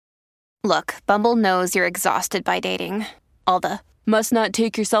Look, Bumble knows you're exhausted by dating. All the must not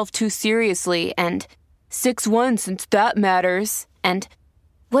take yourself too seriously and 6'1" since that matters. And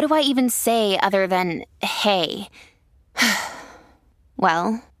what do I even say other than hey?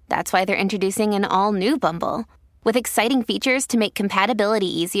 Well, that's why they're introducing an all-new Bumble with exciting features to make compatibility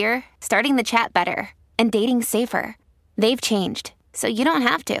easier, starting the chat better, and dating safer. They've changed, so you don't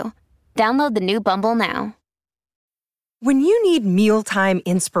have to. Download the new Bumble now. When you need mealtime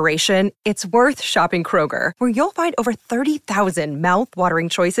inspiration, it's worth shopping Kroger, where you'll find over 30,000 mouth-watering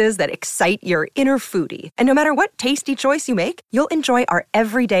choices that excite your inner foodie. And no matter what tasty choice you make, you'll enjoy our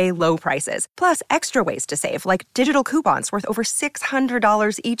everyday low prices, plus extra ways to save, like digital coupons worth over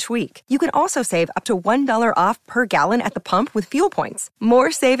 $600 each week. You can also save up to $1 off per gallon at the pump with fuel points.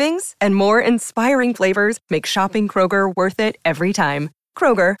 More savings and more inspiring flavors make shopping Kroger worth it every time.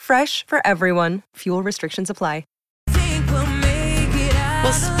 Kroger, fresh for everyone. Fuel restrictions apply.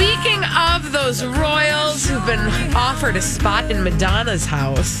 Well, speaking of those royals who've been offered a spot in Madonna's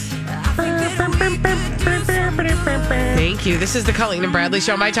house. Thank you. This is the Colleen and Bradley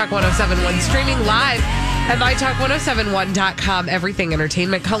Show, My Talk 1071, streaming live at MyTalk1071.com. Everything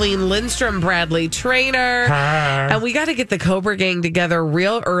Entertainment. Colleen Lindstrom, Bradley Trainer. And we got to get the Cobra Gang together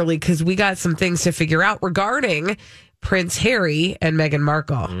real early because we got some things to figure out regarding Prince Harry and Meghan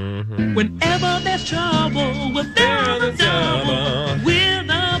Markle. Mm-hmm. Whenever there's trouble, we're the trouble. We're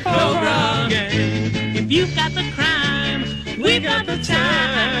the Cobra Gang. If you've got the crime, we got the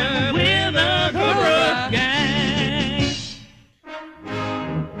time. We're the Cobra Gang.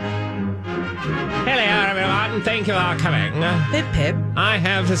 Hello, everyone. Thank you for coming. Pip, Pip. I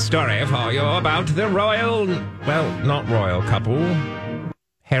have a story for you about the royal, well, not royal couple.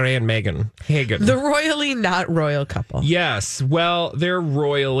 Harry and Meghan. Hagen. The royally not royal couple. Yes. Well, they're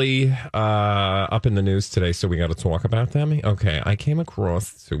royally up in the news today, so we got to talk about them. Okay. I came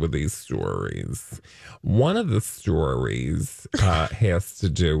across two of these stories. One of the stories has to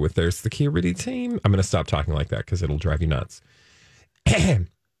do with their security team. I'm going to stop talking like that because it'll drive you nuts.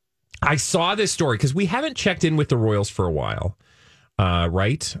 I saw this story because we haven't checked in with the royals for a while.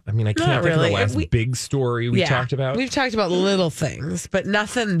 Right? I mean, I can't think of the last big story we talked about. We've talked about little things, but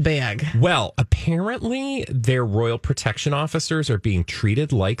nothing big. Well, apparently their royal protection officers are being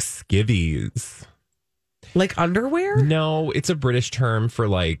treated like skivvies. Like underwear? No, it's a British term for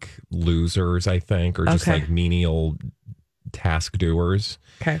like losers, I think, or just like menial task doers.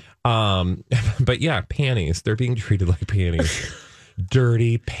 Okay. But yeah, panties. They're being treated like panties.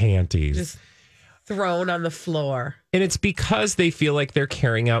 Dirty panties. Just thrown on the floor. And it's because they feel like they're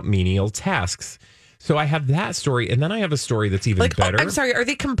carrying out menial tasks. So I have that story, and then I have a story that's even better. I'm sorry, are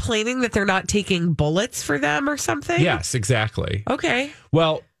they complaining that they're not taking bullets for them or something? Yes, exactly. Okay.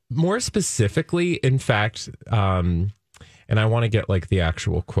 Well, more specifically, in fact, and I want to get like the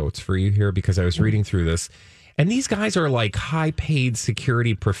actual quotes for you here because I was reading through this, and these guys are like high-paid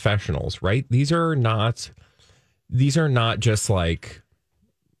security professionals, right? These are not just like,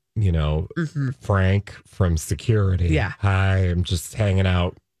 you know, Frank from security. Yeah. Hi, I'm just hanging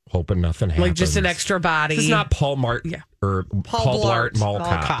out, hoping nothing happens. Like just an extra body. This is not Paul Martin or Paul Blart Mall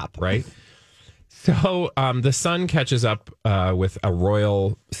Cop, right? So the Sun catches up with a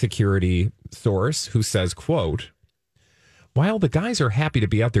royal security source who says, quote, while the guys are happy to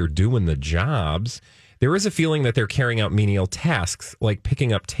be out there doing the jobs, there is a feeling that they're carrying out menial tasks like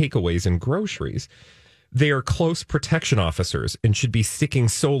picking up takeaways and groceries. They are close protection officers and should be sticking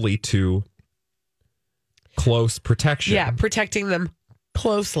solely to close protection. Yeah, protecting them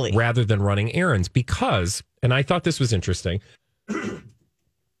closely. Rather than running errands because, and I thought this was interesting.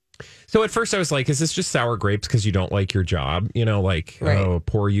 So at first I was like, is this just sour grapes because you don't like your job? You know, like, oh,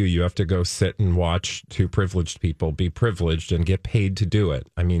 poor you. You have to go sit and watch two privileged people be privileged and get paid to do it.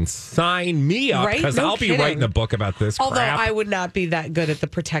 I mean, sign me up because I'll be writing a book about this crap. Although I would not be that good at the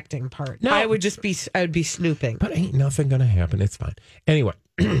protecting part. No. I would be snooping. But ain't nothing going to happen. It's fine. Anyway,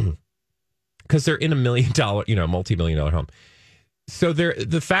 because they're in $1 million, multi-million-dollar home. So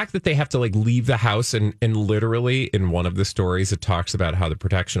the fact that they have to like leave the house and literally in one of the stories, it talks about how the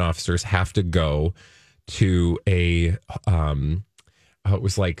protection officers have to go to a, it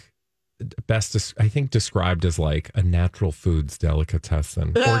was like I think described as like a natural foods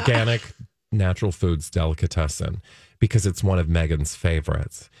delicatessen, organic natural foods delicatessen, because it's one of Meghan's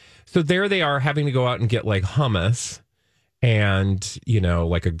favorites. So there they are having to go out and get like hummus and, you know,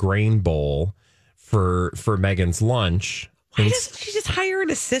 like a grain bowl for Meghan's lunch. Why doesn't she just hire an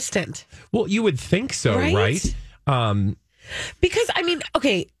assistant? Well, you would think so, right? Because I mean,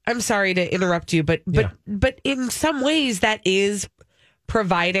 okay, I'm sorry to interrupt you, but in some ways that is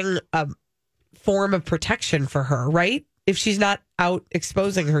providing a form of protection for her, right? if she's not out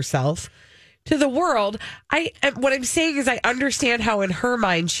exposing herself to the world. What I'm saying is I understand how in her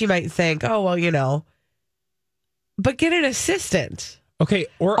mind she might think, oh, well, but get an assistant. Okay,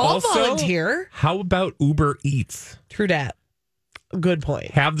 or I'll also volunteer. How about Uber Eats? True that. Good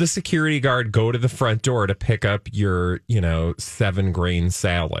point. Have the security guard go to the front door to pick up your, 7-grain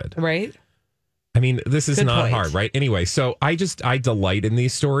salad. Right? I mean, this is Good not point. hard, right? Anyway, so I delight in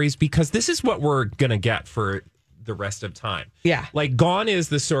these stories because this is what we're going to get for the rest of time. Yeah. Like, Gone is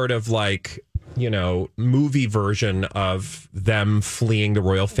the sort of movie version of them fleeing the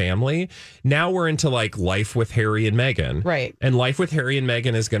royal family. Now we're into Life with Harry and Meghan. Right. And Life with Harry and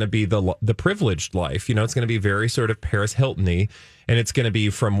Meghan is going to be the privileged life. It's going to be very sort of Paris Hilton-y. And it's going to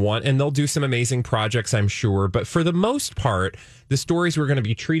be from one, and they'll do some amazing projects, I'm sure. But for the most part, the stories we're going to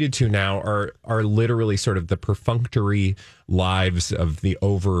be treated to now are literally sort of the perfunctory lives of the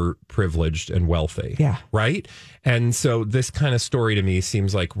overprivileged and wealthy. Yeah. Right? And so this kind of story to me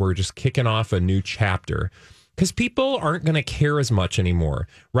seems like we're just kicking off a new chapter because people aren't going to care as much anymore.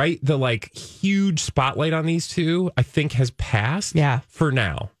 Right? The huge spotlight on these two, I think, has passed. Yeah. For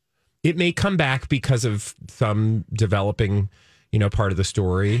now. It may come back because of some developing part of the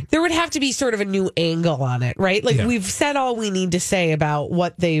story. There would have to be sort of a new angle on it, right? We've said all we need to say about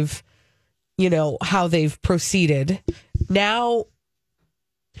what they've, how they've proceeded. Now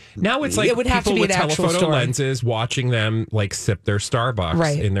it's like it would have people to be with an actual telephoto story. lenses watching them sip their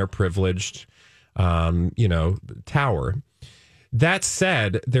Starbucks in their privileged, tower. That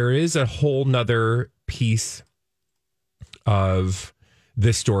said, there is a whole nother piece of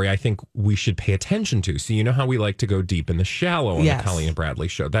this story I think we should pay attention to. So how we like to go deep in the shallow on the Colleen and Bradley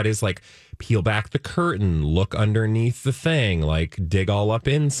show. That is peel back the curtain, look underneath the thing, dig all up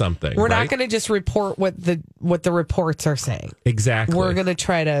in something. We're not going to just report what the reports are saying. Exactly. We're going to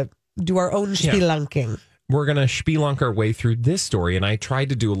try to do our own spelunking. We're going to spelunk our way through this story. And I tried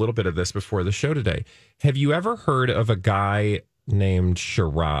to do a little bit of this before the show today. Have you ever heard of a guy named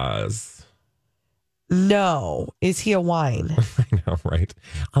Shiraz? No. Is he a wine? I know, right?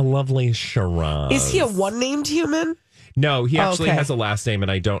 A lovely Shiraz. Is he a one-named human? No, he actually has a last name,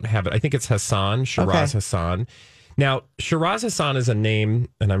 and I don't have it. I think it's Hassan, Shiraz Hassan. Now, Shiraz Hassan is a name,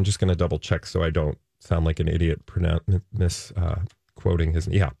 and I'm just going to double check so I don't sound like an idiot misquoting his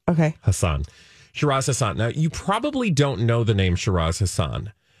name. Yeah. Okay. Hassan. Shiraz Hassan. Now, you probably don't know the name Shiraz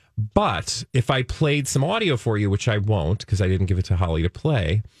Hassan, but if I played some audio for you, which I won't because I didn't give it to Holly to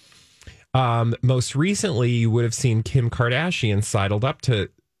play, most recently you would have seen Kim Kardashian sidled up to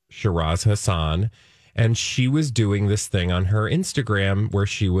Shiraz Hassan, and she was doing this thing on her Instagram where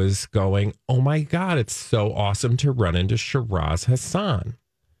she was going, oh my God, it's so awesome to run into Shiraz Hassan.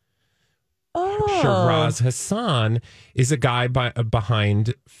 Oh. Shiraz Hassan is a guy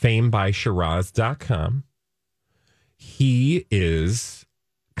behind FameByShiraz.com. He is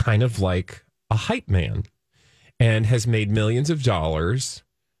kind of like a hype man and has made millions of dollars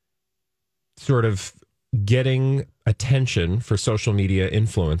sort of getting attention for social media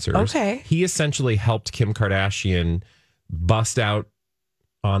influencers. Okay. He essentially helped Kim Kardashian bust out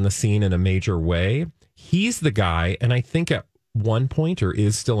on the scene in a major way. He's the guy, and I think at one point or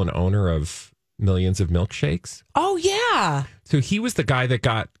is still an owner of millions of milkshakes. Oh, yeah. So he was the guy that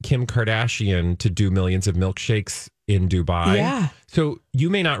got Kim Kardashian to do millions of milkshakes in Dubai. Yeah. So you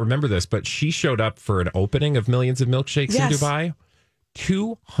may not remember this, but she showed up for an opening of millions of milkshakes in Dubai.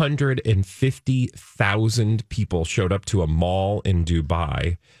 250,000 people showed up to a mall in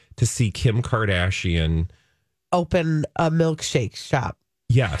Dubai to see Kim Kardashian open a milkshake shop.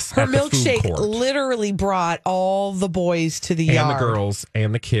 Yes. Her at the food milkshake court. literally brought all the boys to the yard. And the girls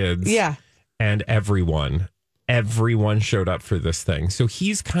and the kids. Yeah. And everyone. Everyone showed up for this thing. So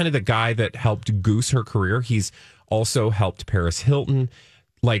he's kind of the guy that helped goose her career. He's also helped Paris Hilton.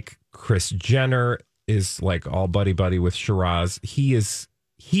 Like Kris Jenner is like all buddy with Shiraz. He's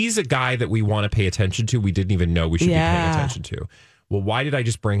a guy that we want to pay attention to. We didn't even know we should be paying attention to. Well, why did I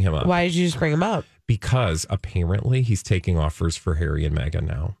just bring him up? Why did you just bring him up? Because apparently he's taking offers for Harry and Meghan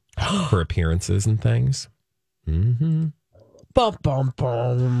now for appearances and things. Mm-hmm. Bum, bum,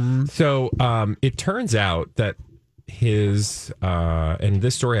 bum. So it turns out that his, and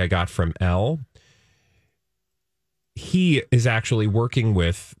this story I got from Elle, he is actually working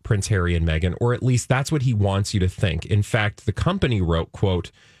with Prince Harry and Meghan, or at least that's what he wants you to think. In fact, the company wrote,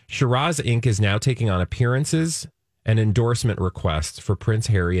 quote, Shiraz Inc. is now taking on appearances and endorsement requests for Prince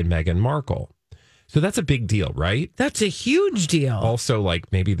Harry and Meghan Markle. So that's a big deal, right? That's a huge deal. Also,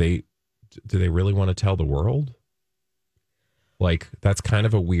 like, maybe do they really want to tell the world? Like, that's kind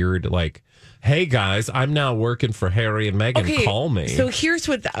of a weird, like, hey guys, I'm now working for Harry and Meghan. Okay, call me. So here's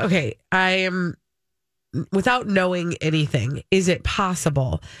what, I am without knowing anything, is it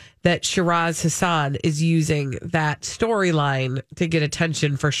possible that Shiraz Hassan is using that storyline to get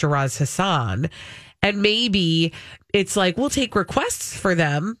attention for Shiraz Hassan? And maybe it's like, we'll take requests for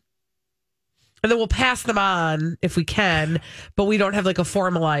them and then we'll pass them on if we can, but we don't have like a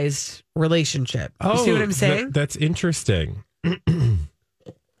formalized relationship. You see what I'm saying? That's interesting.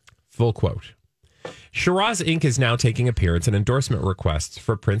 Full quote. Shiraz Inc. is now taking appearance and endorsement requests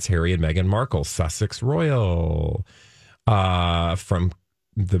for Prince Harry and Meghan Markle, Sussex Royal, for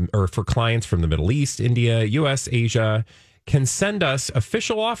clients from the Middle East, India, U.S., Asia, can send us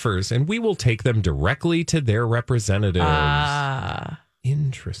official offers and we will take them directly to their representatives.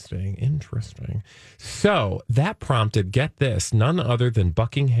 Interesting. So that prompted, get this, none other than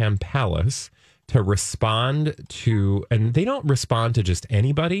Buckingham Palace to respond to, and they don't respond to just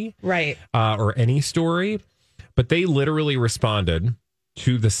anybody, right? Or any story, but they literally responded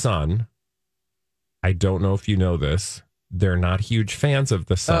to The Sun. I don't know if you know this. They're not huge fans of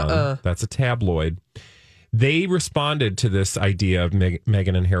The Sun. That's a tabloid. They responded to this idea of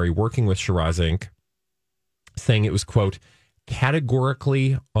Meghan and Harry working with Shiraz Inc., saying it was, quote,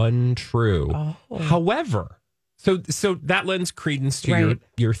 categorically untrue. However, so that lends credence to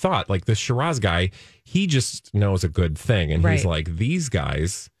your thought. Like the Shiraz guy, he just knows a good thing, and he's like, these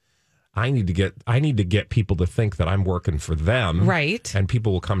guys, I need to get people to think that I'm working for them, right? And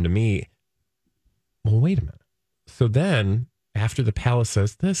people will come to me. Well, wait a minute. So then, after the palace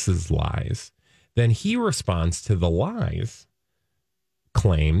says this is lies, then he responds to the lies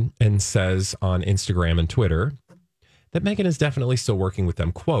claim and says on Instagram and Twitter that Meghan is definitely still working with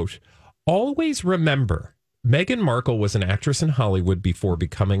them. Quote, always remember, Meghan Markle was an actress in Hollywood before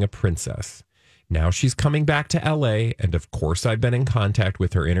becoming a princess. Now she's coming back to LA, and of course I've been in contact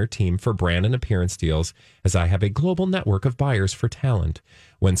with her inner team for brand and appearance deals, as I have a global network of buyers for talent.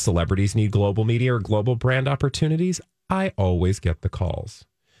 When celebrities need global media or global brand opportunities, I always get the calls.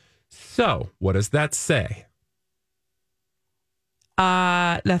 So, what does that say?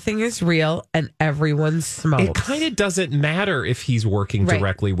 Nothing is real and everyone's smokes. It kind of doesn't matter if he's working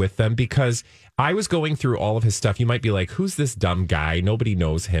directly with them, because I was going through all of his stuff. You might be like, who's this dumb guy? Nobody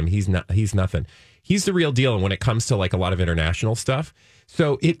knows him. He's nothing. He's the real deal. And when it comes to like a lot of international stuff.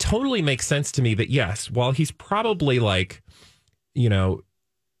 So it totally makes sense to me that yes, while he's probably like, you know,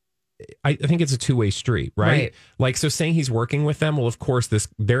 I think it's a two-way street, right? Like, so saying he's working with them, well, of course,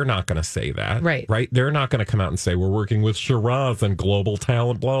 they're not going to say that, right? They're not going to come out and say, we're working with Shiraz and global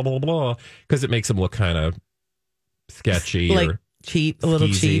talent, blah, blah, blah, because it makes them look kind of sketchy. Like or cheap, a little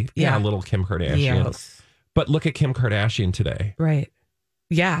skeezy. cheap. Yeah, a little Kim Kardashian. Yes. But look at Kim Kardashian today. Right.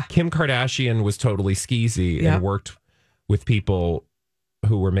 Yeah. Kim Kardashian was totally skeezy and worked with people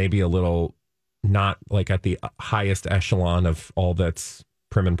who were maybe a little not like at the highest echelon of all that's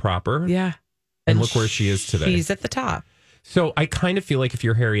prim and proper. Yeah. And look where she is today. She's at the top. So I kind of feel like if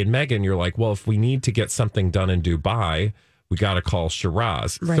you're Harry and Meghan, you're like, well, if we need to get something done in Dubai, we got to call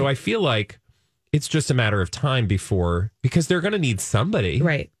Shiraz. Right. So I feel like it's just a matter of time because they're going to need somebody.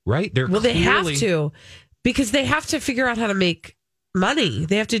 Right. They have to, because they have to figure out how to make money.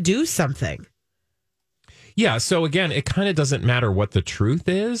 They have to do something. Yeah. So again, it kind of doesn't matter what the truth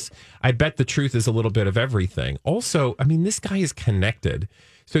is. I bet the truth is a little bit of everything. Also, I mean, this guy is connected.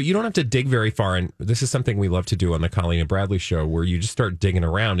 So you don't have to dig very far. And this is something we love to do on the Colleen and Bradley show, where you just start digging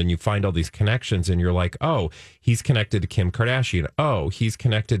around and you find all these connections and you're like, oh, he's connected to Kim Kardashian. Oh, he's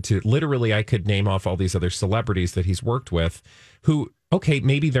connected to, literally, I could name off all these other celebrities that he's worked with who, okay,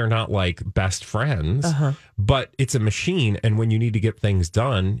 maybe they're not like best friends, but it's a machine. And when you need to get things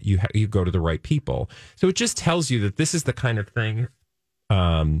done, you go to the right people. So it just tells you that this is the kind of thing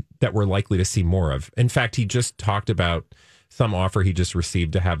that we're likely to see more of. In fact, he just talked about some offer he just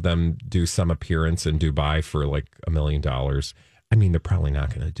received to have them do some appearance in Dubai for like $1 million. I mean, they're probably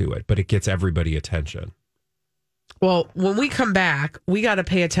not going to do it, but it gets everybody attention. Well, when we come back, we got to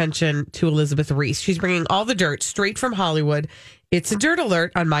pay attention to Elizabeth Reese. She's bringing all the dirt straight from Hollywood. It's a Dirt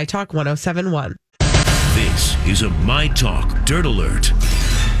Alert on My Talk 107.1. This is a My Talk Dirt Alert.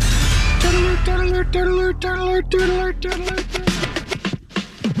 Dirt Alert, Dirt Alert, Dirt Alert, Dirt Alert, Dirt Alert, Dirt Alert.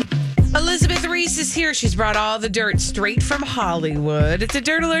 Elizabeth Reese is here. She's brought all the dirt straight from Hollywood. It's a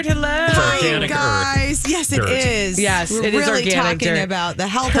Dirt Alert. Hello. Organic guys. earth. Yes, it is. Yes, We're it is really organic talking dirt. about the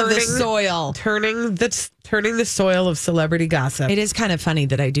health of the soil. Turning the soil of celebrity gossip. It is kind of funny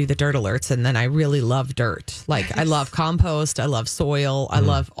that I do the dirt alerts and then I really love dirt. Like I love compost, I love soil, I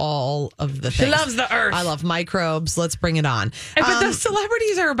love all of the things. She loves the earth. I love microbes. Let's bring it on. But the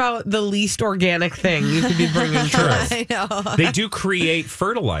celebrities are about the least organic thing you could be bringing to us. I know. They do create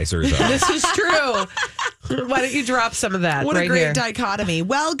fertilizer, though. This is true. Why don't you drop some of that? What right a great here. dichotomy.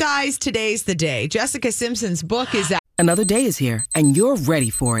 Well, guys, today's the day. Jessica Simpson's book is out. Another day is here, and you're ready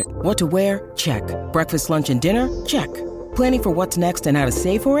for it. What to wear? Check. Breakfast, lunch, and dinner? Check. Planning for what's next and how to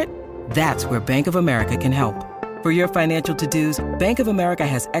save for it? That's where Bank of America can help. For your financial to-dos, Bank of America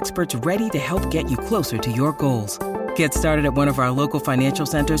has experts ready to help get you closer to your goals. Get started at one of our local financial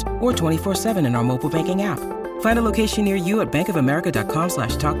centers or 24/7 in our mobile banking app. Find a location near you at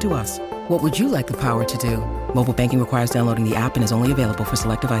bankofamerica.com/talktous. What would you like the power to do? Mobile banking requires downloading the app and is only available for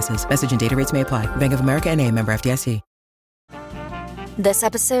select devices. Message and data rates may apply. Bank of America NA, member FDIC. This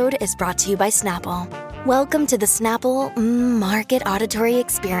episode is brought to you by Snapple. Welcome to the Snapple Market Auditory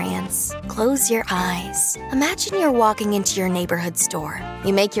Experience. Close your eyes. Imagine you're walking into your neighborhood store.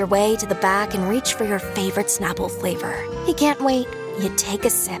 You make your way to the back and reach for your favorite Snapple flavor. You can't wait. You take a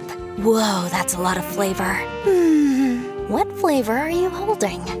sip. Whoa, that's a lot of flavor. What flavor are you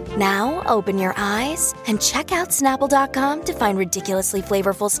holding? Now open your eyes and check out Snapple.com to find ridiculously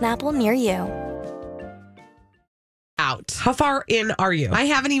flavorful Snapple near you. Out. How far in are you? I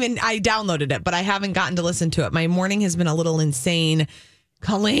downloaded it, but I haven't gotten to listen to it. My morning has been a little insane.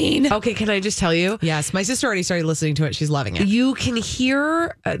 Colleen. Okay, can I just tell you? Yes, my sister already started listening to it. She's loving it. You can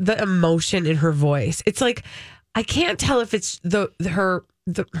hear the emotion in her voice. It's like, I can't tell if it's her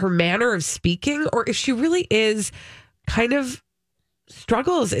manner of speaking or if she really is kind of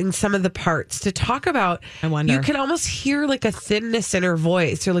struggles in some of the parts to talk about. I wonder. You can almost hear like a thinness in her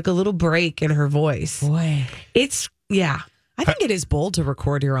voice or like a little break in her voice. Boy. I think it is bold to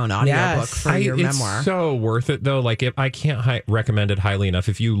record your own audiobook for your memoir. It's so worth it, though. Like, if I can't recommend it highly enough.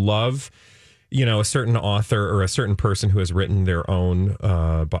 If you love, a certain author or a certain person who has written their own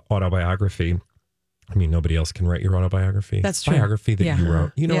autobiography. I mean, nobody else can write your autobiography. That's true. Biography that you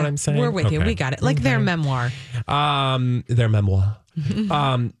wrote. You know what I'm saying? We're with you. We got it. Like their memoir. Their memoir.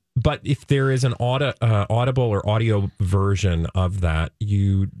 But if there is an audible or audio version of that,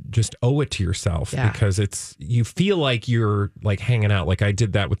 you just owe it to yourself because you feel like you're like hanging out. Like I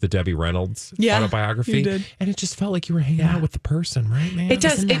did that with the Debbie Reynolds autobiography. You did. And it just felt like you were hanging out with the person, right, man? It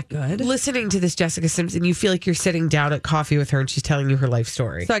does. Isn't that good? Listening to this Jessica Simpson, you feel like you're sitting down at coffee with her and she's telling you her life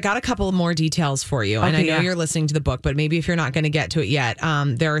story. So I got a couple more details for you. And I know you're listening to the book, but maybe if you're not going to get to it yet,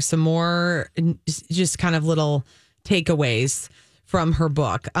 there are some more just kind of little takeaways from her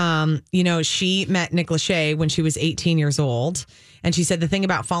book. She met Nick Lachey when she was 18 years old. And she said the thing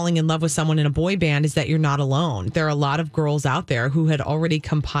about falling in love with someone in a boy band is that you're not alone. There are a lot of girls out there who had already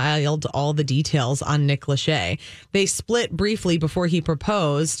compiled all the details on Nick Lachey. They split briefly before he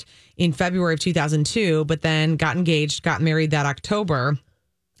proposed in February of 2002, but then got engaged, got married that October.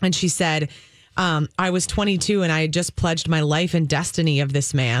 And she said, I was 22 and I had just pledged my life and destiny of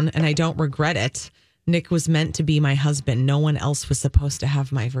this man, and I don't regret it. Nick was meant to be my husband. No one else was supposed to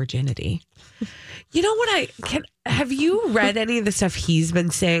have my virginity. You know what have you read any of the stuff he's been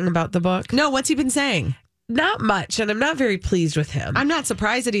saying about the book? No, what's he been saying? Not much, and I'm not very pleased with him. I'm not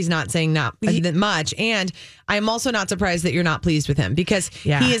surprised that he's not saying not much, and I'm also not surprised that you're not pleased with him because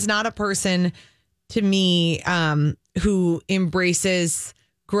he is not a person to me who embraces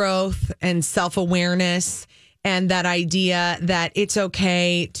growth and self-awareness and that idea that it's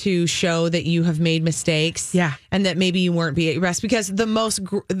okay to show that you have made mistakes, and that maybe you weren't being at your best. Because the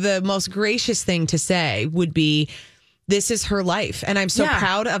most gracious thing to say would be, "This is her life, and I'm so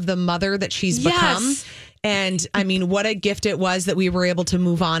proud of the mother that she's become." And I mean, what a gift it was that we were able to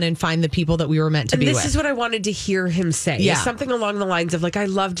move on and find the people that we were meant to be with. This is what I wanted to hear him say. Yeah. Something along the lines of like, I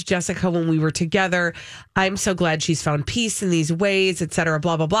loved Jessica when we were together. I'm so glad she's found peace in these ways, et cetera,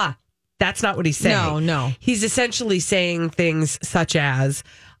 blah, blah, blah. That's not what he's saying. No. He's essentially saying things such as,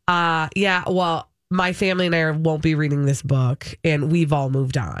 well, my family and I won't be reading this book and we've all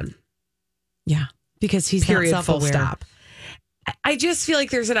moved on. Yeah. Because he's Period, not self-aware. full stop. I just feel like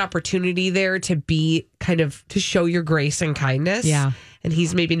there's an opportunity there to be to show your grace and kindness. Yeah. And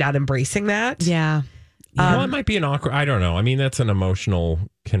he's maybe not embracing that. Yeah. Well, it might be an awkward, I don't know. I mean, that's an emotional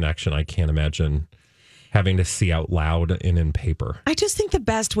connection. I can't imagine having to see out loud and in paper. I just think the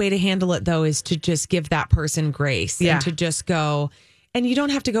best way to handle it, though, is to just give that person grace and to just go, and you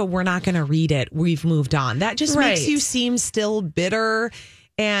don't have to go, we're not going to read it. We've moved on. That just makes you seem still bitter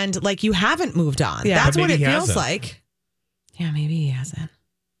and like you haven't moved on. Yeah, that's what it feels hasn't. like. Yeah, maybe he hasn't.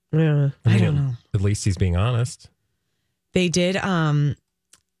 Yeah. I don't know. At least he's being honest. They did.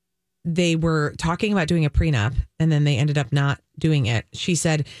 They were talking about doing a prenup and then they ended up not doing it. She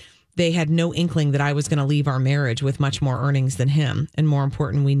said they had no inkling that I was going to leave our marriage with much more earnings than him. And more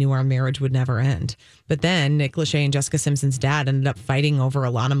important, we knew our marriage would never end. But then Nick Lachey and Jessica Simpson's dad ended up fighting over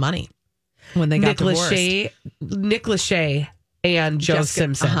a lot of money when they got divorced. Nick Lachey and Joe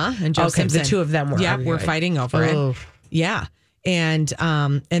Simpson. And Joe Simpson. The two of them were fighting over it. Yeah. And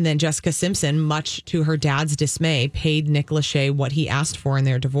then Jessica Simpson, much to her dad's dismay, paid Nick Lachey what he asked for in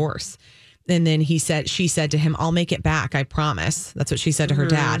their divorce. And then she said to him, "I'll make it back, I promise." That's what she said to her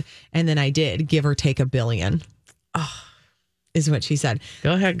dad. And then I did, give or take $1 billion. Is what she said.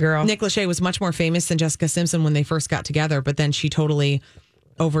 Go ahead, girl. Nick Lachey was much more famous than Jessica Simpson when they first got together, but then she totally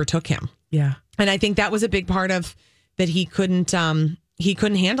overtook him. Yeah. And I think that was a big part of that he couldn't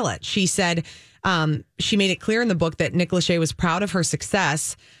handle it. She said she made it clear in the book that Nick Lachey was proud of her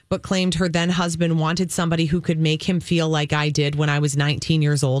success, but claimed her then husband wanted somebody who could make him feel like I did when I was 19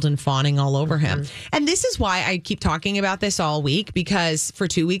 years old and fawning all over him. And this is why I keep talking about this all week, because for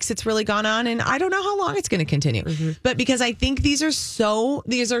 2 weeks it's really gone on, and I don't know how long it's going to continue. But because I think these are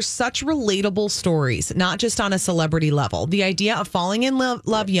such relatable stories, not just on a celebrity level. The idea of falling in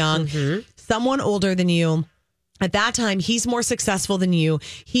love young, someone older than you. At that time, he's more successful than you.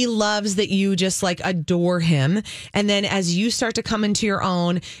 He loves that you just like adore him. And then as you start to come into your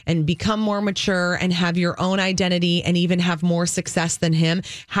own and become more mature and have your own identity and even have more success than him,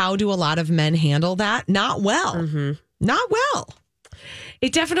 how do a lot of men handle that? Not well. Not well.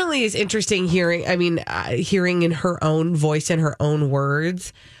 It definitely is interesting hearing in her own voice and her own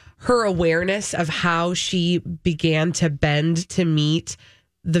words, her awareness of how she began to bend to meet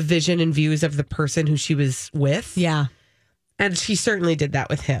the vision and views of the person who she was with. Yeah. And she certainly did that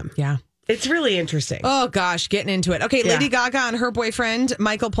with him. Yeah. It's really interesting. Oh, gosh, getting into it. Okay, Lady Gaga and her boyfriend,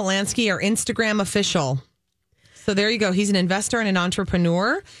 Michael Polanski, are Instagram official. So there you go. He's an investor and an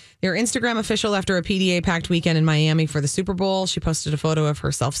entrepreneur. They're Instagram official after a PDA-packed weekend in Miami for the Super Bowl. She posted a photo of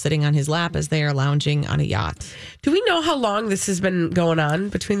herself sitting on his lap as they are lounging on a yacht. Do we know how long this has been going on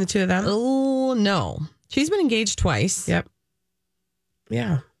between the two of them? Oh, no. She's been engaged twice. Yep.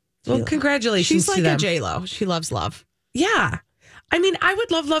 Yeah. Well, congratulations to them. She's like a J-Lo. She loves love. Yeah. I mean, I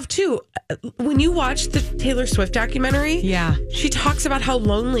would love love too. When you watch the Taylor Swift documentary, she talks about how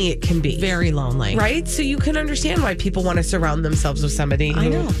lonely it can be. Very lonely. Right? So you can understand why people want to surround themselves with somebody I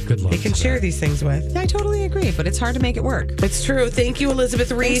know. They can share these things with. I totally agree, but it's hard to make it work. It's true. Thank you,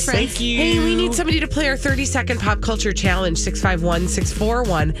 Elizabeth Reese. Thank you. Hey, we need somebody to play our 30-second pop culture challenge,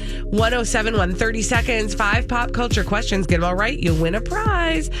 651-641-1071. 30 seconds, 5 pop culture questions. Get them all right, you'll win a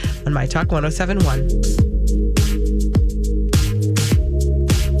prize on My Talk 1071.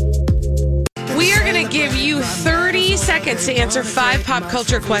 We are going to give you 30 seconds to answer 5 pop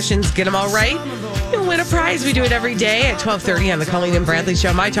culture questions. Get them all right, you'll win a prize. We do it every day at 12:30 on the Colleen and Bradley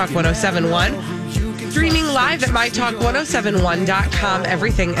Show, My Talk 1071. Streaming live at MyTalk1071.com.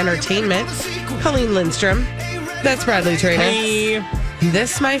 Everything Entertainment. Colleen Lindstrom. That's Bradley Trainer. Hey.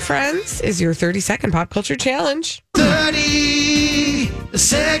 This, my friends, is your 30-second pop culture challenge.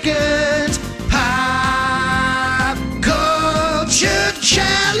 30-second pop culture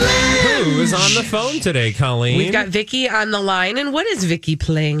challenge. Who is on the phone today, Colleen? We've got Vicky on the line. And what is Vicky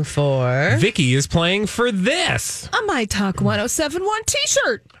playing for? Vicky is playing for this. A My Talk 1071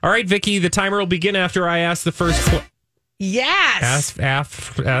 t-shirt. All right, Vicky, the timer will begin after I ask the first Yes. I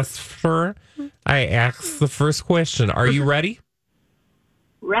ask the first question. Are you ready?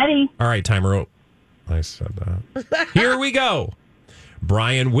 Ready. All right, timer. I said that. Here we go.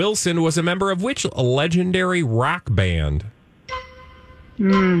 Brian Wilson was a member of which legendary rock band?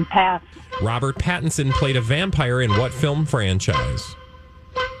 Pass. Robert Pattinson played a vampire in what film franchise?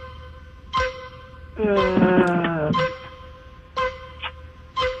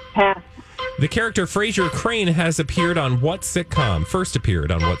 Pass. The character Frasier Crane has appeared on what sitcom? First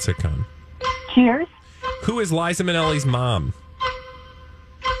appeared on what sitcom? Cheers. Who is Liza Minnelli's mom?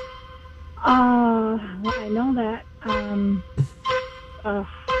 I know that.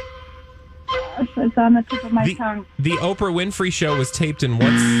 It's on the tip of my tongue. The Oprah Winfrey Show was taped in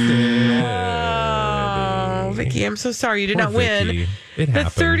what? Oh, Vicky, I'm so sorry you did not win. Vicky. It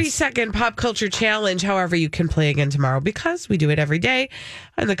happens. The 30-second pop culture challenge. However, you can play again tomorrow because we do it every day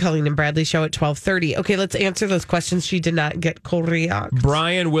on the Colleen and Bradley Show at 12:30. Okay, let's answer those questions she did not get correct.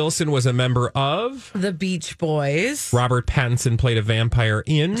 Brian Wilson was a member of The Beach Boys. Robert Pattinson played a vampire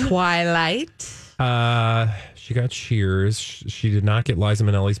in Twilight. She got Cheers. She did not get Liza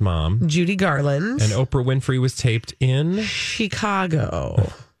Minnelli's mom. Judy Garland. And Oprah Winfrey was taped in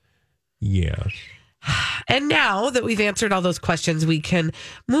Chicago. Yeah. And now that we've answered all those questions, we can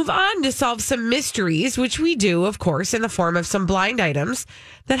move on to solve some mysteries, which we do, of course, in the form of some blind items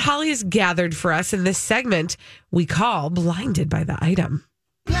that Holly has gathered for us in this segment we call Blinded by the Item.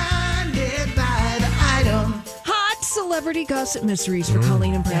 Blinded by the item. Hot celebrity gossip mysteries for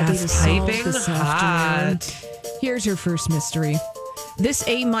Colleen and Bradley to solve this afternoon. Here's your first mystery. This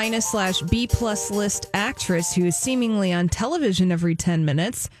A-/B+ list actress, who is seemingly on television every 10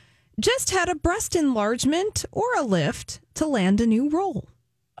 minutes, just had a breast enlargement or a lift to land a new role.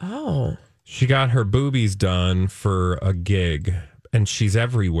 Oh. She got her boobies done for a gig, and she's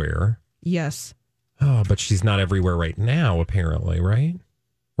everywhere. Yes. Oh, but she's not everywhere right now, apparently, right?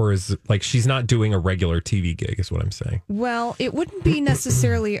 Or is it like she's not doing a regular TV gig, is what I'm saying? Well, it wouldn't be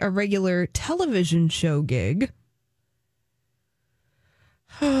necessarily a regular television show gig.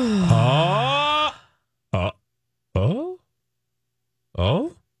 Oh.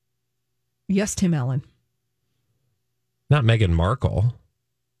 Yes, Tim Allen. Not Meghan Markle.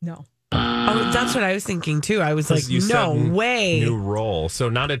 No. Oh, that's what I was thinking too. I was like, no way. New role. So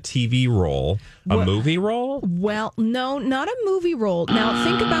not a TV role, a movie role? Well, no, not a movie role. Now,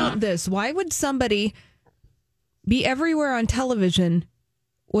 think about this. Why would somebody be everywhere on television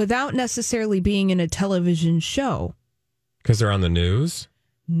without necessarily being in a television show? Because they're on the news?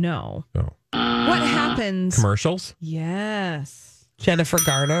 No. Oh. What happens? Commercials? Yes. Jennifer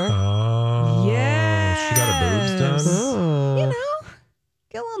Garner. Oh. Yes. She got her boobs done? Oh. You know,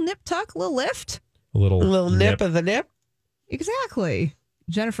 get a little nip tuck, a little lift. A little nip of the nip. Exactly.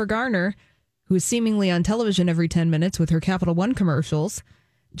 Jennifer Garner, who is seemingly on television every 10 minutes with her Capital One commercials,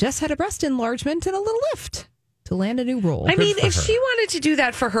 just had a breast enlargement and a little lift to land a new role. I mean, if she wanted to do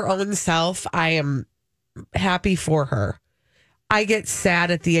that for her own self, I am happy for her. I get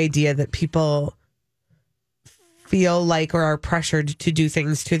sad at the idea that people feel like or are pressured to do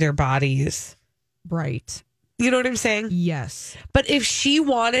things to their bodies. Right. You know what I'm saying? Yes. But if she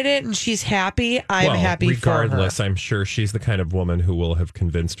wanted it and she's happy, I'm happy regardless, for her. I'm sure she's the kind of woman who will have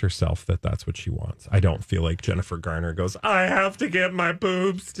convinced herself that that's what she wants. I don't feel like Jennifer Garner goes, I have to get my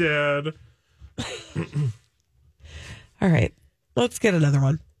boobs did. All right. Let's get another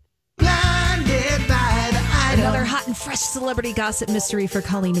one. Another hot and fresh celebrity gossip mystery for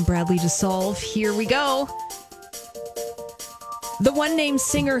Colleen and Bradley to solve. Here we go. The one-named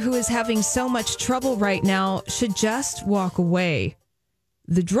singer who is having so much trouble right now should just walk away.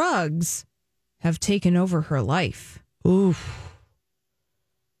 The drugs have taken over her life. Oof.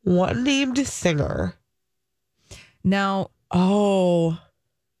 One-named singer. Now,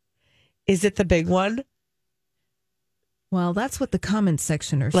 is it the big one? Well, that's what the comments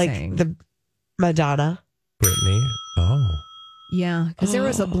section are like saying. The Madonna. Britney. Oh. Yeah, because there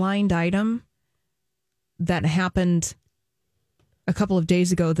was a blind item that happened a couple of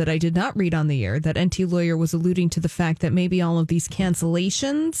days ago that I did not read on the air, that NT Lawyer was alluding to the fact that maybe all of these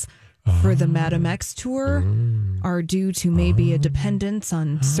cancellations for the Madam X tour are due to maybe a dependence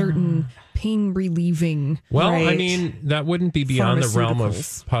on certain pain relieving. Well, I mean, that wouldn't be beyond the realm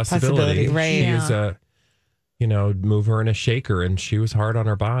of possibility. Right. She is a, mover and a shaker, and she was hard on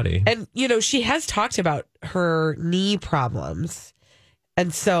her body. And, she has talked about her knee problems.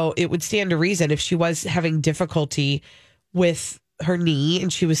 And so it would stand to reason if she was having difficulty with her knee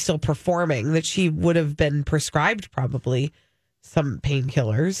and she was still performing, that she would have been prescribed probably some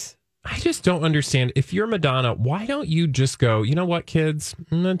painkillers. I just don't understand. If you're Madonna, why don't you just go, you know what, kids?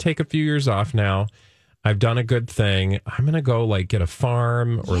 I'm going to take a few years off now. I've done a good thing. I'm going to go get a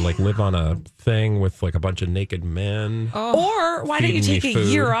farm or live on a thing with a bunch of naked men. Or why don't you take a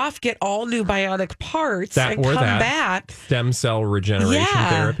year off, get all new bionic parts and come back. Stem cell regeneration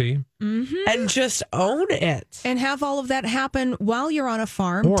therapy. Mm-hmm. And just own it. And have all of that happen while you're on a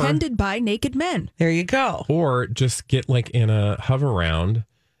farm tended by naked men. There you go. Or just get in a hover round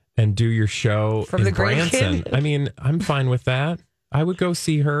and do your show from the Branson. I mean, I'm fine with that. I would go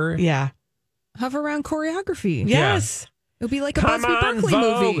see her. Yeah. Hover around choreography. Yes. It'll be like a Busby Berkeley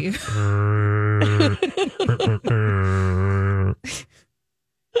movie.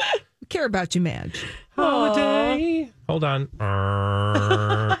 Care about you, Madge. Holiday. Hold on.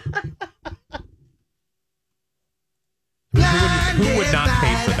 Who would not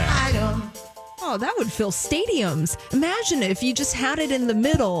pay for that? Oh, that would fill stadiums. Imagine if you just had it in the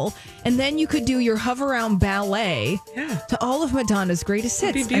middle and then you could do your hover around ballet to all of Madonna's greatest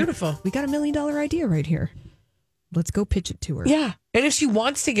hits. It'd be beautiful. We got $1 million idea right here. Let's go pitch it to her. Yeah. And if she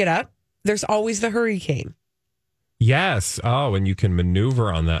wants to get up, there's always the hurricane. Yes. Oh, and you can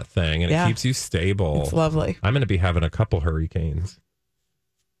maneuver on that thing and it keeps you stable. It's lovely. I'm going to be having a couple hurricanes.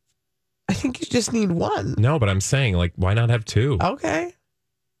 I think you just need one. No, but I'm saying, why not have two? Okay.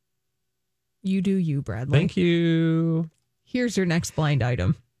 You do you, Bradley. Thank you. Here's your next blind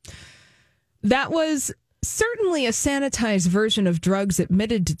item. That was certainly a sanitized version of drugs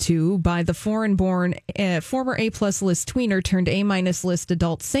admitted to by the foreign-born former A-plus list tweener turned A- list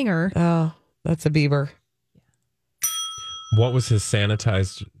adult singer. Oh, that's a Bieber. What was his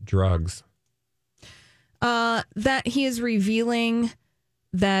sanitized drugs? That he is revealing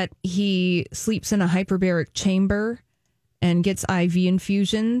that he sleeps in a hyperbaric chamber and gets IV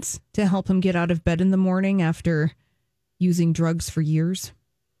infusions to help him get out of bed in the morning after using drugs for years.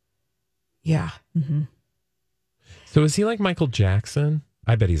 Yeah. Mm-hmm. So is he like Michael Jackson?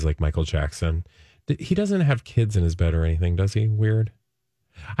 I bet he's like Michael Jackson. He doesn't have kids in his bed or anything, does he? Weird.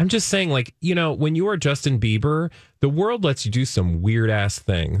 I'm just saying, like, you know, when you are Justin Bieber, the world lets you do some weird ass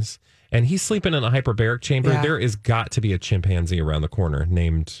things. And he's sleeping in a hyperbaric chamber. Yeah. There is got to be a chimpanzee around the corner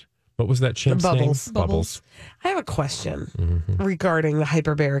named, what was that chimp's Bubbles. name? Bubbles. I have a question regarding the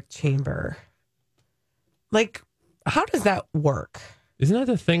hyperbaric chamber. Like, how does that work? Isn't that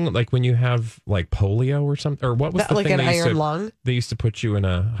the thing, like when you have like polio or something? Or what was the like thing an iron lung? They used to put you in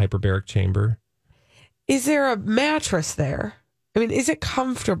a hyperbaric chamber. Is there a mattress there? I mean, is it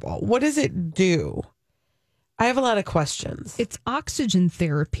comfortable? What does it do? I have a lot of questions. It's oxygen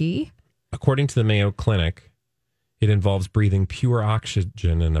therapy. According to the Mayo Clinic, it involves breathing pure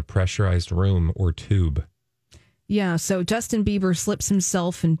oxygen in a pressurized room or tube. Yeah, so Justin Bieber slips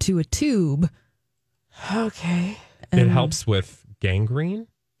himself into a tube. Okay. It helps with gangrene?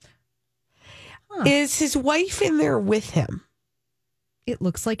 Huh. Is his wife in there with him? It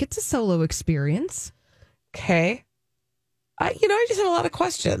looks like it's a solo experience. Okay. I just have a lot of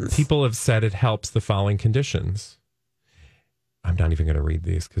questions. People have said it helps the following conditions. I'm not even going to read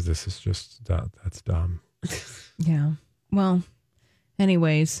these because this is just, that's dumb. Yeah. Well,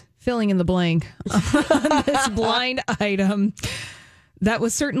 anyways, filling in the blank on this blind item. That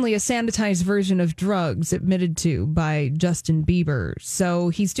was certainly a sanitized version of drugs admitted to by Justin Bieber. So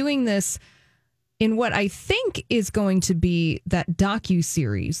he's doing this in what I think is going to be that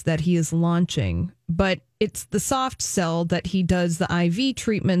docuseries that he is launching. But it's the soft sell that he does the IV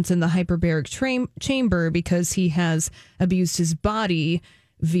treatments in the hyperbaric chamber because he has abused his body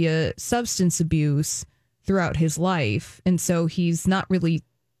via substance abuse throughout his life. And so he's not really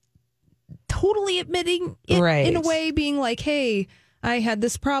totally admitting it in a way, being like, hey, I had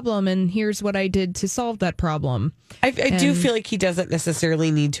this problem and here's what I did to solve that problem. I do feel like he doesn't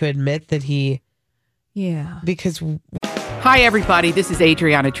necessarily need to admit that he... Yeah. Because... Hi, everybody. This is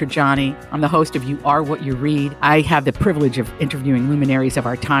Adriana Trajani. I'm the host of You Are What You Read. I have the privilege of interviewing luminaries of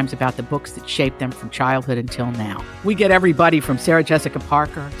our times about the books that shaped them from childhood until now. We get everybody from Sarah Jessica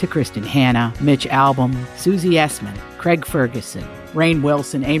Parker to Kristen Hanna, Mitch Albom, Susie Essman, Craig Ferguson, Rainn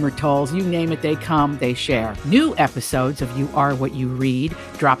Wilson, Amor Tolls, you name it, they come, they share. New episodes of You Are What You Read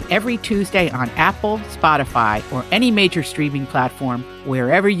drop every Tuesday on Apple, Spotify, or any major streaming platform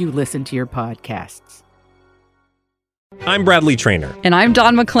wherever you listen to your podcasts. I'm Bradley Trainer. And I'm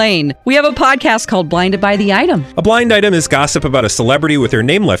Don McClain. We have a podcast called Blinded by the Item. A blind item is gossip about a celebrity with their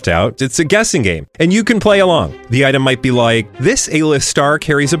name left out. It's a guessing game, and you can play along. The item might be like, this A-list star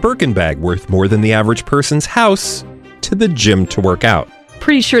carries a Birkin bag worth more than the average person's house to the gym to work out.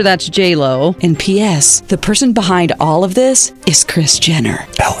 Pretty sure that's J-Lo. And P.S. the person behind all of this is Kris Jenner,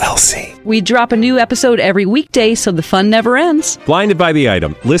 LLC. We drop a new episode every weekday so the fun never ends. Blinded by the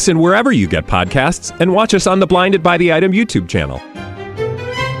Item. Listen wherever you get podcasts and watch us on the Blinded by the Item YouTube channel.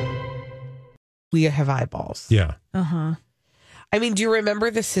 We have eyeballs. Yeah. Uh-huh. I mean, do you remember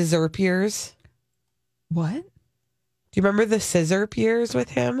the scissor peers? What? Do you remember the scissor peers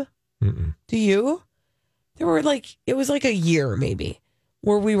with him? Mm-mm. Do you? There were it was like a year maybe,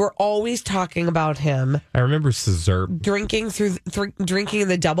 where we were always talking about him. I remember Scissor drinking drinking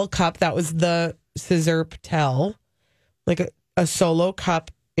the double cup. That was the Scissor Patel, like a solo cup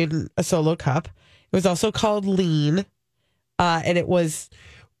in a solo cup. It was also called Lean, and it was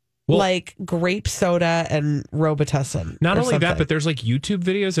like grape soda and Robitussin. Not only something. that, but there's like YouTube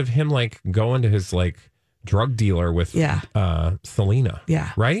videos of him like going to his like drug dealer with Selena.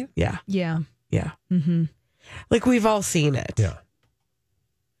 Yeah. Right? Yeah. Yeah. Yeah. Mm-hmm. Like we've all seen it. Yeah.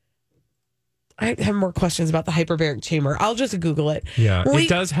 I have more questions about the hyperbaric chamber. I'll just Google it. Yeah, it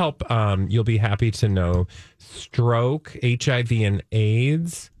does help. You'll be happy to know stroke, HIV and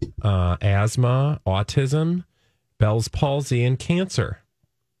AIDS, asthma, autism, Bell's palsy, and cancer.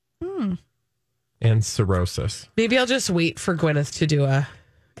 And cirrhosis. Maybe I'll just wait for Gwyneth to do a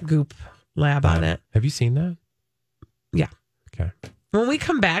Goop lab on it. Have you seen that? Yeah. Okay. When we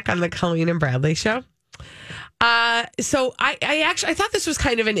come back on the Colleen and Bradley show. So I thought this was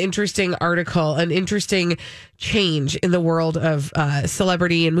kind of an interesting article, an interesting change in the world of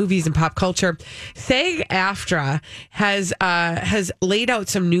celebrity and movies and pop culture. SAG-AFTRA has laid out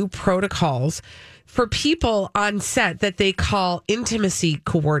some new protocols for people on set that they call intimacy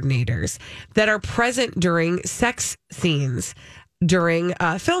coordinators that are present during sex scenes during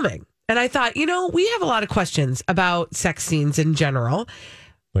filming. And I thought, we have a lot of questions about sex scenes in general.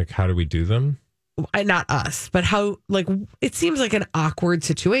 Like, how do we do them? not us, but how, like, it seems like an awkward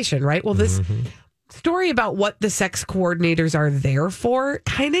situation, right? Well, this story about what the sex coordinators are there for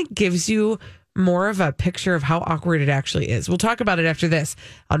kind of gives you more of a picture of how awkward it actually is. We'll talk about it after this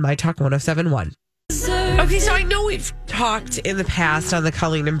on My Talk 107.1. Okay, so I know we've talked in the past on the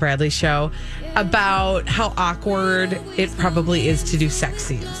Colleen and Bradley show about how awkward it probably is to do sex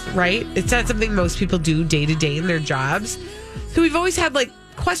scenes, right? It's not something most people do day to day in their jobs. So we've always had, like,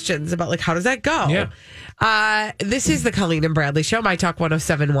 questions about, like, how does that go? Yeah. This is the Colleen and Bradley show, My Talk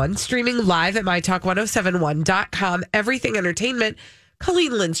 107.1, streaming live at mytalk1071.com. Everything Entertainment.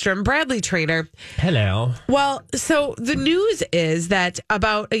 Colleen Lindstrom, Bradley Trainer. Hello. Well, so the news is that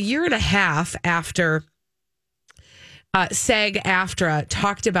about a year and a half after SAG-AFTRA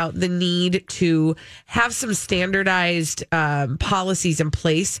talked about the need to have some standardized policies in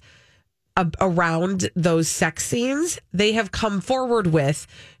place around those sex scenes, they have come forward with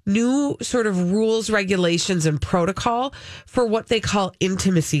new sort of rules, regulations, and protocol for what they call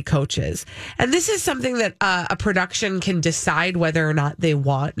intimacy coaches. And this is something that a production can decide whether or not they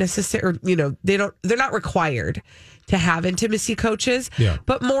want necessarily, they're not required to have intimacy coaches,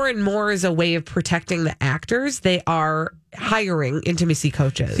 but more and more as a way of protecting the actors, they are hiring intimacy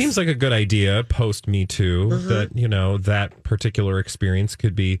coaches. Seems like a good idea post Me Too that, that particular experience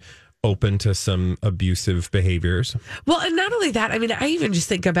could be open to some abusive behaviors. Well, and not only that, I mean, I even just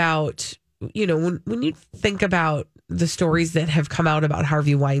think about, when you think about the stories that have come out about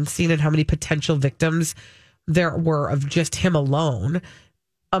Harvey Weinstein and how many potential victims there were of just him alone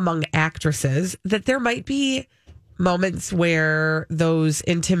among actresses, that there might be moments where those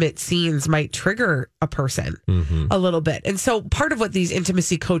intimate scenes might trigger a person a little bit. And so part of what these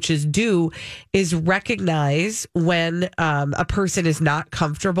intimacy coaches do is recognize when a person is not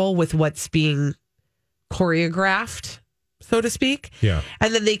comfortable with what's being choreographed, so to speak. Yeah.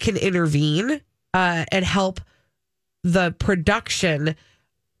 And then they can intervene and help the production.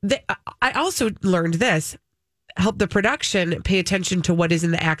 I also learned this. Help the production pay attention to what is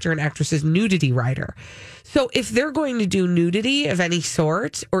in the actor and actress's nudity rider. So if they're going to do nudity of any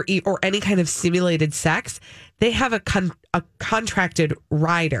sort or any kind of simulated sex, they have a contracted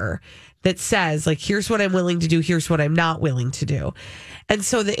rider that says, like, here's what I'm willing to do, here's what I'm not willing to do. And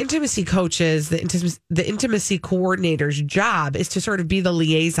so the intimacy coaches, the intimacy coordinator's job is to sort of be the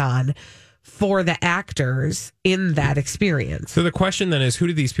liaison for the actors in that experience. So the question then is, who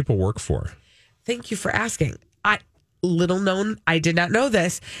do these people work for? Thank you for asking. Little known, I did not know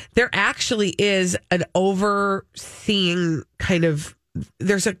this. There actually is an overseeing kind of,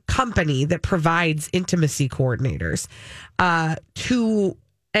 there's a company that provides intimacy coordinators to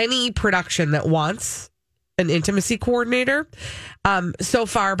any production that wants an intimacy coordinator. So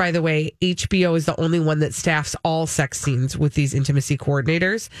far, by the way, HBO is the only one that staffs all sex scenes with these intimacy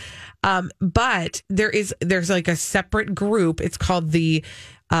coordinators. But there's like a separate group. It's called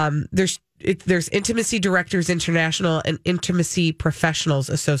there's Intimacy Directors International and Intimacy Professionals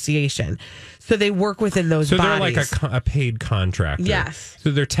Association. So they work within those bodies. So they're like a paid contractor. Yes. So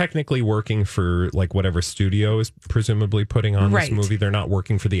they're technically working for like whatever studio is presumably putting on this movie. They're not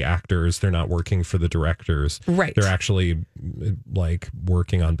working for the actors. They're not working for the directors. Right. They're actually like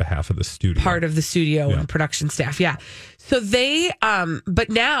working on behalf of the studio. Part of the studio and production staff. Yeah. So they,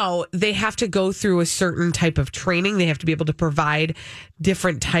 but now they have to go through a certain type of training. They have to be able to provide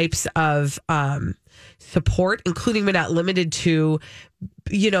different types of support, including but not limited to,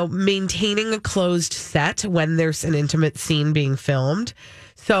 maintaining a closed set when there's an intimate scene being filmed.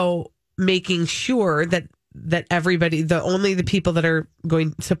 So making sure that everybody, only the people that are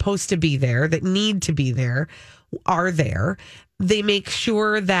supposed to be there, that need to be there, are there. They make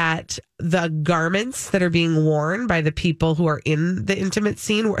sure that the garments that are being worn by the people who are in the intimate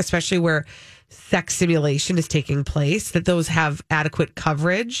scene, especially where sex simulation is taking place, that those have adequate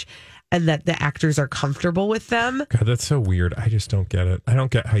coverage and that the actors are comfortable with them. God, that's so weird. I just don't get it. I don't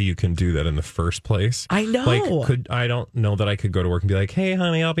get how you can do that in the first place. I know. Like, I don't know that I could go to work and be like, hey,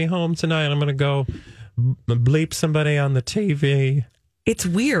 honey, I'll be home tonight. I'm going to go bleep somebody on the TV. It's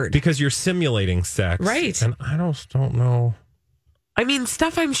weird. Because you're simulating sex. Right. And I don't know. I mean,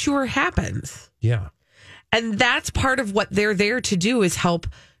 stuff I'm sure happens. Yeah. And that's part of what they're there to do, is help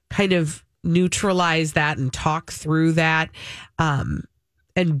kind of neutralize that and talk through that,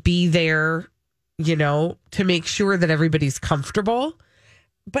 and be there, to make sure that everybody's comfortable.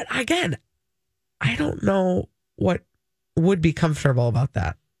 But again, I don't know what would be comfortable about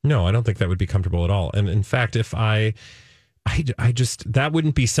that. No, I don't think that would be comfortable at all. And in fact, if I just, that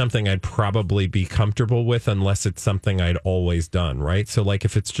wouldn't be something I'd probably be comfortable with unless it's something I'd always done, right? So like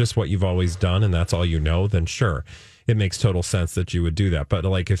if it's just what you've always done and that's all you know, then sure. it makes total sense that you would do that. But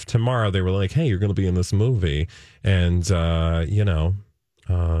like if tomorrow they were like, hey, you're going to be in this movie and,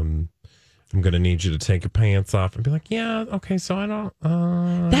 I'm going to need you to take your pants off and be like, yeah, okay, so I don't.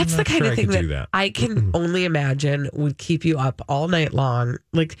 That's the kind of thing that I can only imagine would keep you up all night long.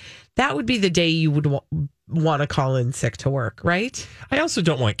 Like that would be the day you would want to call in sick to work, right? I also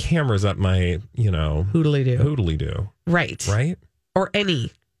don't want cameras up my, hoodly-doo. Right. Or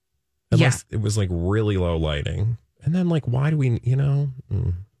any. Unless it was like really low lighting. And then like, why do we,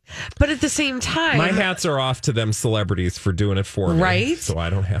 But at the same time, my hats are off to them celebrities for doing it for me, right? So I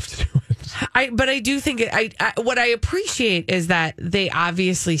don't have to do it. But I do think what I appreciate is that they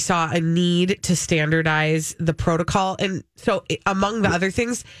obviously saw a need to standardize the protocol, and so among the other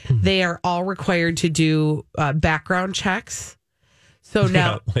things, they are all required to do background checks. So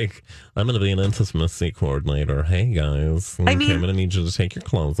now, like, I'm going to be an intimacy coordinator. Hey, guys. I'm going to need you to take your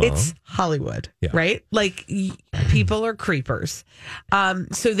clothes off. It's Hollywood, right? Like, people are creepers.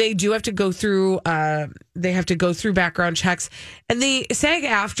 So they do have to go through, background checks. And the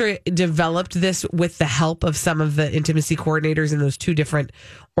SAG-AFTRA developed this with the help of some of the intimacy coordinators in those two different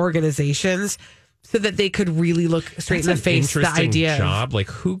organizations so that they could really look straight in the face the idea. Job. Like,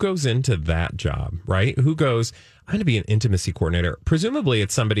 who goes into that job, right? Who goes, I'm going to be an intimacy coordinator. Presumably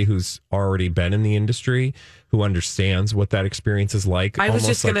it's somebody who's already been in the industry, who understands what that experience is like. I was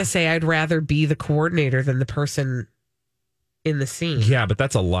just going to say, I'd rather be the coordinator than the person in the scene. Yeah, but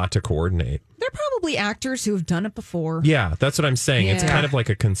that's a lot to coordinate. They're probably actors who have done it before. Yeah, that's what I'm saying. Yeah. It's kind of like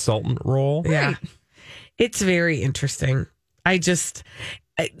a consultant role. Yeah. Right. It's very interesting. I don't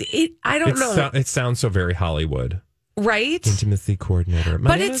know. It sounds so very Hollywood. Right? Intimacy coordinator.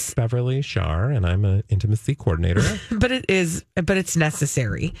 My name is Beverly Shar, and I'm an intimacy coordinator. But it's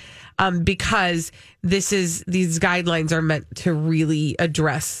necessary because these guidelines are meant to really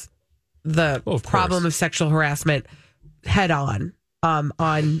address the problem of sexual harassment head on.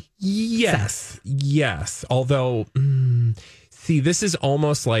 Yes. Although, see, this is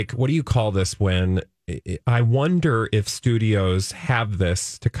almost like, what do you call this when? I wonder if studios have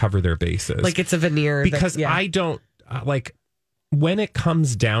this to cover their bases. Like it's a veneer. Because I don't. Like when it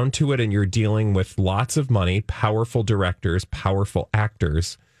comes down to it and you're dealing with lots of money, powerful directors, powerful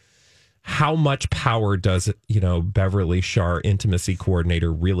actors, how much power does, Beverly Shar, intimacy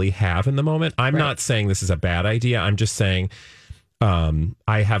coordinator, really have in the moment? I'm not saying this is a bad idea. I'm just saying I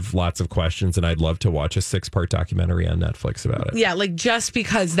have lots of questions and I'd love to watch a 6-part documentary on Netflix about it. Yeah, like just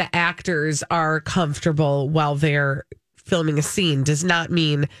because the actors are comfortable while they're filming a scene does not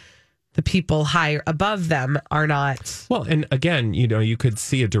mean the people higher above them are not. Well, and again, you could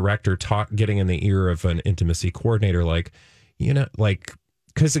see a director getting in the ear of an intimacy coordinator,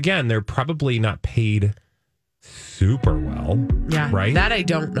 because again, they're probably not paid super well. Yeah. Right. That I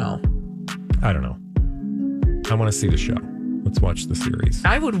don't know. I don't know. I want to see the show. Let's watch the series.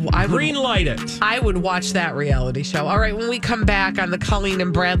 I would green light it. I would watch that reality show. All right, when we come back on the Colleen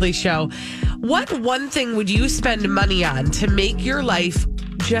and Bradley show, what one thing would you spend money on to make your life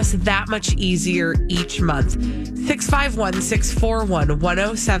just that much easier each month?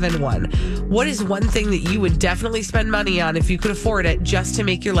 651-641-1071. What is one thing that you would definitely spend money on if you could afford it just to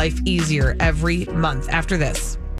make your life easier every month? After this.